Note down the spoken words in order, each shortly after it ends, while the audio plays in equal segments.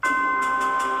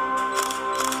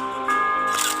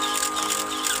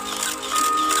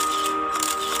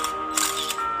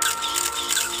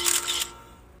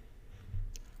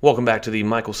Welcome back to the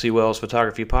Michael C. Wells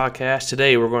Photography Podcast.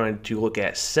 Today we're going to look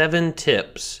at 7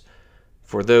 tips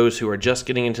for those who are just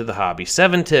getting into the hobby.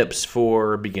 7 tips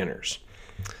for beginners.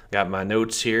 Got my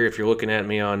notes here. If you're looking at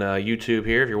me on YouTube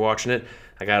here, if you're watching it,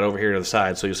 I got it over here to the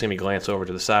side, so you'll see me glance over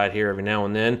to the side here every now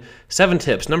and then. 7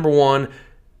 tips. Number 1,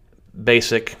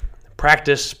 basic,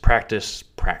 practice, practice,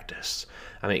 practice.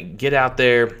 I mean, get out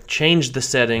there, change the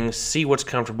settings, see what's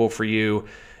comfortable for you,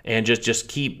 and just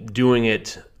keep doing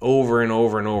it over and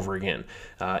over and over again.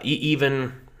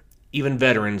 Even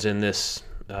veterans in this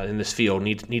field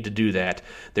need to do that.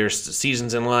 There's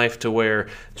seasons in life to where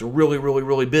it's really, really,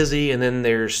 really busy, and then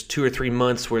there's 2 or 3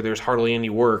 months where there's hardly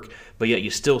any work, but yet you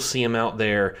still see them out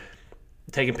there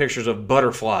taking pictures of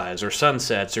butterflies or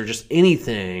sunsets or just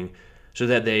anything so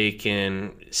that they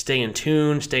can stay in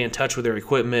tune, stay in touch with their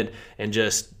equipment, and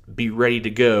just be ready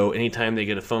to go anytime they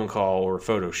get a phone call or a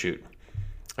photo shoot.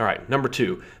 All right, number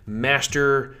 2,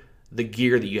 master the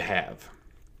gear that you have.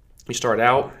 You start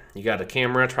out, you got a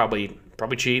camera, it's probably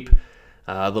cheap.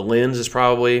 The lens is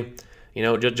probably,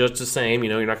 just the same.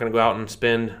 You're not going to go out and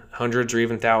spend hundreds or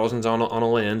even thousands on a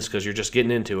lens because you're just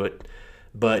getting into it.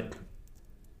 But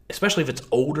especially if it's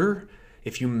older,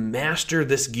 if you master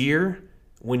this gear,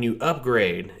 when you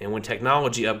upgrade and when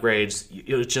technology upgrades,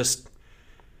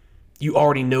 you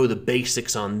already know the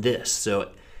basics on this.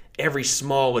 So every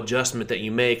small adjustment that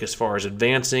you make as far as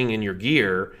advancing in your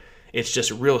gear, it's just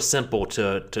real simple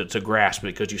to grasp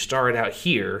because you started out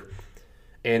here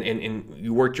and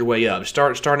you worked your way up.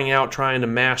 Starting out trying to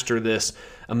master this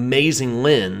amazing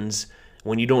lens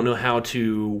when you don't know how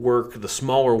to work the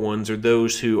smaller ones or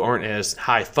those who aren't as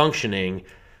high functioning,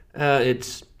 I'm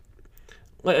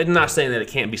not saying that it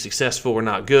can't be successful or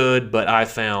not good, but I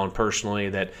found personally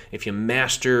that if you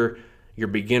master your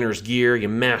beginner's gear, you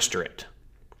master it,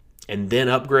 and then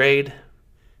upgrade,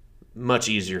 much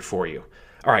easier for you.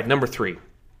 All right, number 3,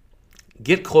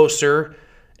 get closer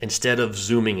instead of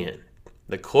zooming in.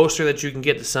 The closer that you can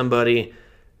get to somebody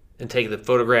and take the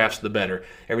photographs, the better.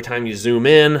 Every time you zoom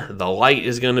in, the light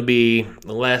is going to be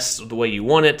less the way you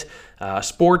want it.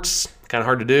 Sports, kind of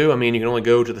hard to do. I mean, you can only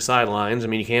go to the sidelines. I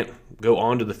mean, you can't go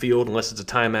onto the field unless it's a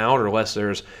timeout or unless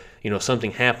there's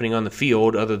something happening on the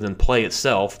field other than play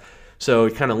itself. So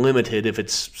you're kind of limited if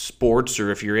it's sports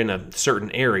or if you're in a certain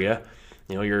area.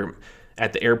 You're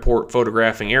at the airport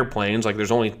photographing airplanes, like there's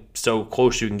only so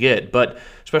close you can get. But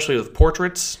especially with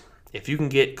portraits, if you can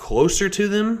get closer to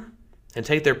them and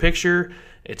take their picture,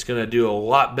 it's going to do a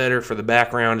lot better for the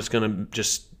background. It's going to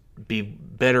just be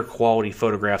better quality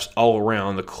photographs all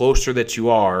around the closer that you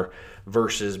are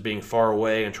versus being far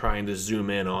away and trying to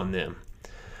zoom in on them.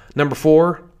 Number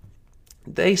 4,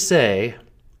 they say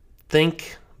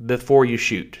think before you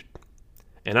shoot.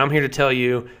 And I'm here to tell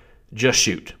you, just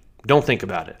shoot. Don't think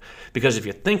about it. Because if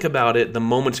you think about it, the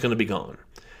moment's going to be gone.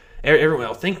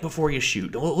 Everyone, think before you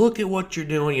shoot. Look at what you're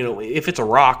doing. If it's a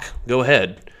rock, go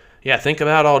ahead. Yeah, think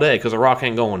about it all day because a rock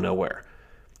ain't going nowhere.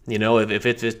 If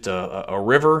it's a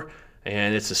river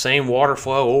and it's the same water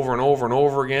flow over and over and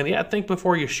over again, yeah, think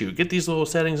before you shoot. Get these little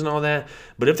settings and all that.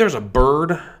 But if there's a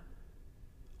bird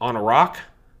on a rock,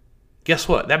 guess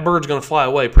what? That bird's going to fly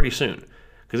away pretty soon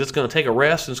because it's going to take a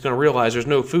rest and it's going to realize there's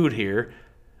no food here.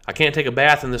 I can't take a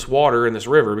bath in this water in this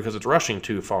river because it's rushing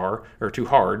too far or too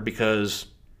hard because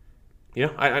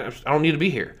I don't need to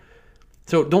be here.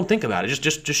 So don't think about it.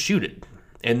 Just shoot it.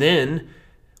 And then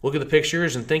look at the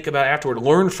pictures and think about it afterward.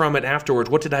 Learn from it afterwards.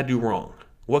 What did I do wrong?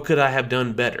 What could I have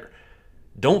done better?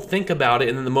 Don't think about it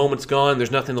and then the moment's gone.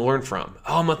 There's nothing to learn from.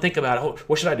 Oh, I'm going to think about it. Oh,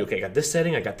 what should I do? Okay, I got this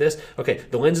setting. I got this. Okay,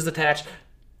 the lens is attached.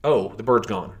 Oh, the bird's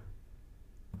gone.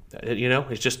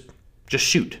 It's just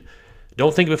shoot.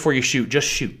 Don't think before you shoot. Just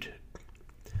shoot.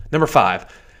 Number 5,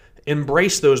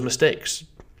 embrace those mistakes.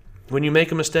 When you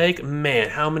make a mistake, man,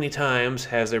 how many times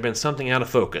has there been something out of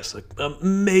focus? Like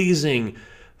amazing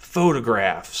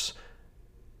photographs.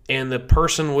 And the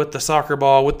person with the soccer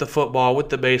ball, with the football, with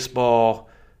the baseball,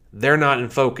 they're not in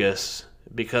focus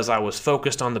because I was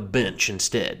focused on the bench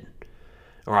instead.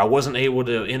 Or I wasn't able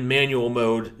to, in manual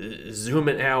mode, zoom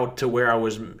it out to where I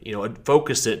was,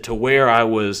 focus it to where I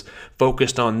was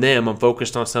focused on them. I'm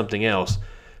focused on something else.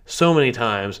 So many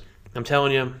times, I'm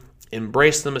telling you,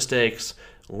 embrace the mistakes,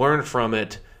 learn from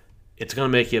it. It's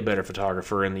going to make you a better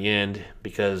photographer in the end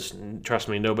because, trust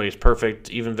me, nobody's perfect.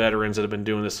 Even veterans that have been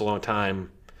doing this a long time,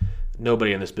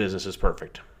 nobody in this business is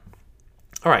perfect.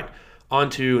 All right, on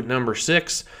to number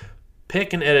 6.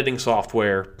 Pick an editing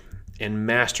software and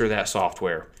master that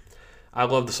software. I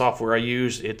love the software I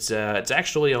use. It's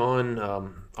actually on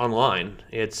online.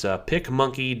 It's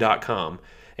pickmonkey.com,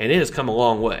 and it has come a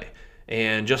long way.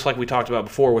 And just like we talked about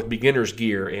before with beginner's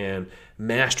gear and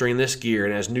mastering this gear,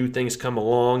 and as new things come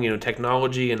along,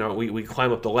 technology, and we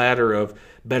climb up the ladder of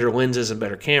better lenses and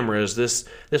better cameras, this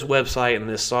website and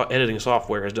this editing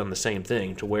software has done the same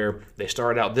thing, to where they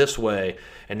started out this way,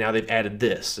 and now they've added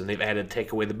this, and they've added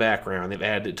take away the background. They've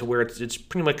added it to where it's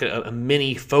pretty much a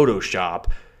mini Photoshop,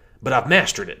 but I've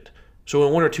mastered it. So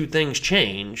when one or two things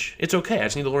change, it's okay. I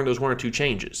just need to learn those one or two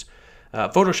changes.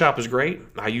 Photoshop is great.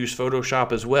 I use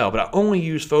Photoshop as well, but I only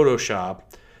use Photoshop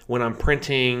when I'm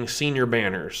printing senior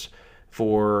banners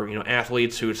for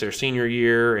athletes who it's their senior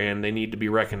year and they need to be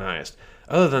recognized.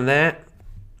 Other than that,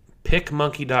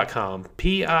 PicMonkey.com,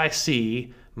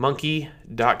 PIC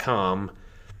monkey.com.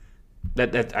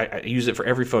 I use it for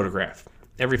every photograph.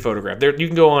 Every photograph. There, you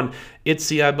can go on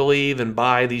Etsy, I believe, and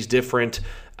buy these different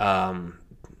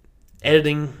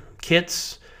editing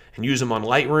kits and use them on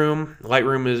Lightroom.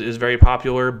 Lightroom is very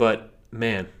popular, but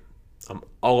man, I'm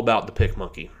all about the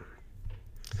PicMonkey.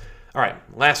 All right,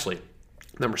 lastly,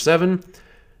 number 7,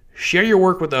 share your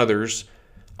work with others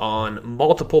on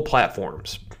multiple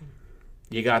platforms.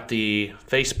 You got the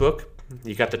Facebook,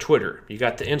 you got the Twitter, you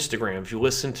got the Instagram. If you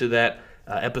listen to that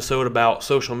episode about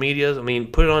social media,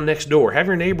 put it on Nextdoor. Have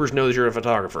your neighbors know that you're a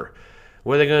photographer.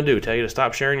 What are they going to do? Tell you to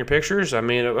stop sharing your pictures?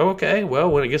 Okay,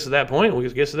 well, when it gets to that point, we'll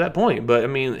get to that point. But,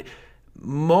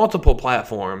 multiple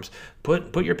platforms.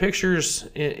 Put your pictures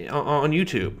on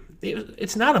YouTube.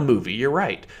 It's not a movie, you're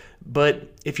right.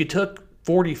 But if you took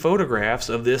 40 photographs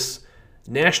of this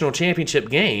national championship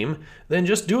game, then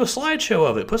just do a slideshow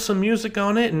of it. Put some music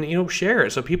on it and, share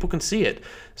it so people can see it.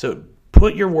 So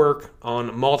put your work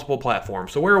on multiple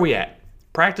platforms. So where are we at?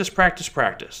 Practice, practice,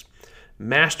 practice.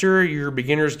 Master your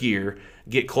beginner's gear.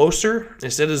 Get closer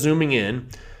instead of zooming in.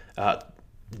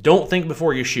 Don't think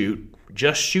before you shoot.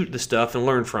 Just shoot the stuff and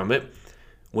learn from it.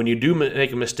 When you do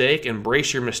make a mistake,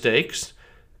 embrace your mistakes.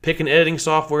 Pick an editing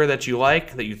software that you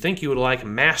like, that you think you would like.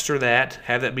 Master that.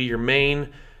 Have that be your main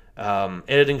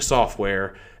editing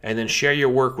software. And then share your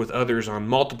work with others on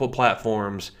multiple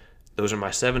platforms. Those are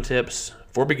my 7 tips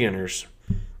for beginners.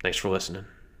 Thanks for listening.